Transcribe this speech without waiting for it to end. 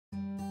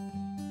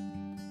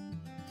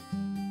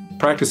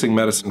Practicing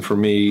medicine for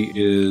me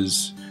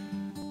is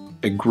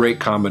a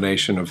great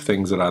combination of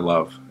things that I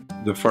love.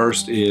 The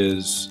first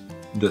is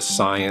the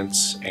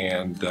science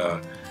and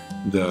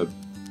the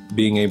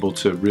being able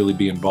to really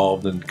be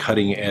involved in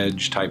cutting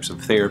edge types of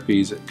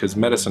therapies, because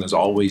medicine is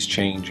always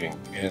changing,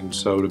 and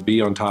so to be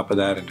on top of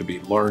that and to be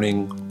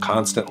learning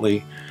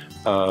constantly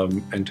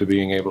and to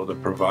being able to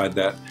provide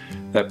that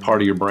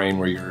part of your brain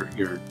where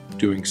you're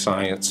doing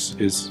science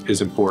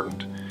is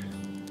important.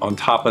 On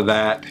top of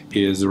that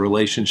is the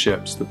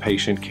relationships, the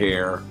patient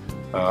care.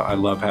 I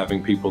love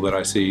having people that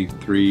I see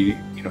every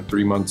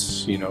 3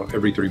 months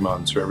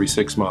or every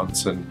 6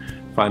 months, and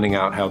finding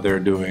out how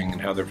they're doing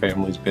and how their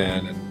family's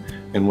been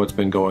and what's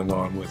been going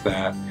on with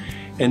that.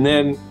 And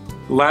then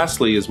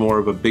lastly is more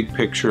of a big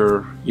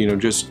picture,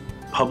 just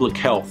public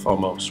health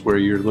almost, where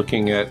you're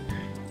looking at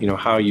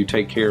how you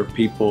take care of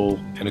people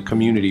in a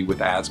community with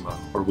asthma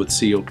or with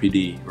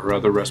COPD or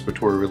other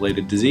respiratory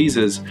related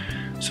diseases,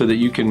 so that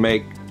you can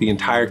make the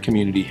entire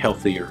community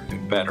healthier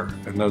and better.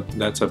 And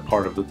that's a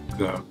part of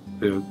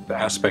the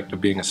aspect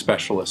of being a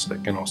specialist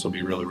that can also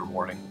be really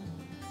rewarding.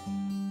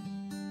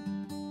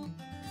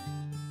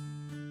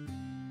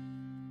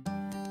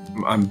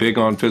 I'm big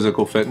on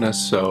physical fitness,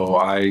 so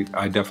I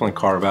definitely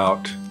carve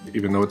out,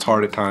 even though it's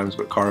hard at times,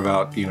 but carve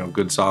out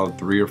good solid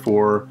 3 or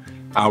 4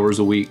 hours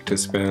a week to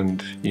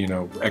spend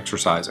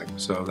exercising.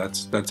 So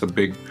that's a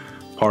big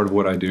part of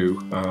what I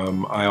do.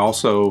 I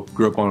also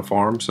grew up on a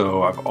farm,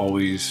 so I've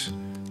always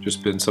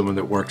just been someone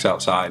that works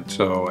outside.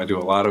 So I do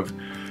a lot of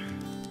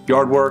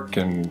yard work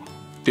and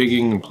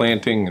digging and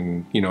planting,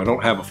 and I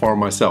don't have a farm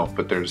myself,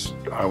 but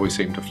I always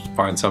seem to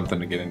find something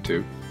to get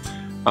into.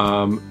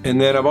 And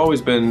then I've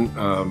always been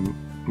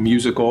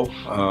musical,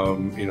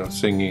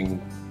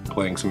 singing,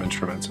 playing some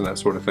instruments and that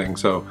sort of thing.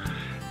 So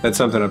that's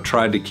something I've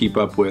tried to keep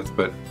up with,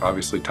 but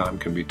obviously time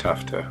can be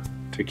tough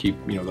to keep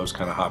those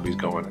kind of hobbies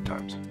going at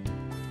times.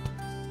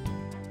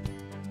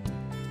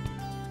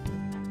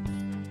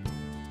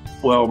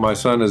 Well, my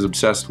son is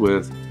obsessed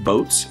with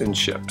boats and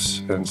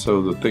ships, and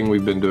so the thing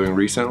we've been doing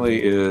recently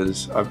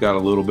is I've got a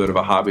little bit of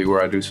a hobby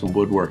where I do some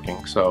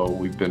woodworking. So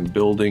we've been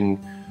building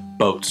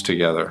boats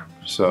together.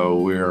 So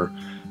we're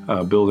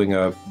building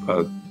a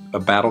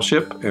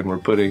battleship, and we're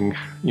putting,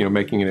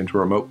 making it into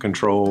remote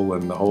control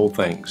and the whole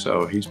thing.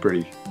 So he's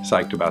pretty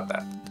psyched about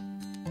that.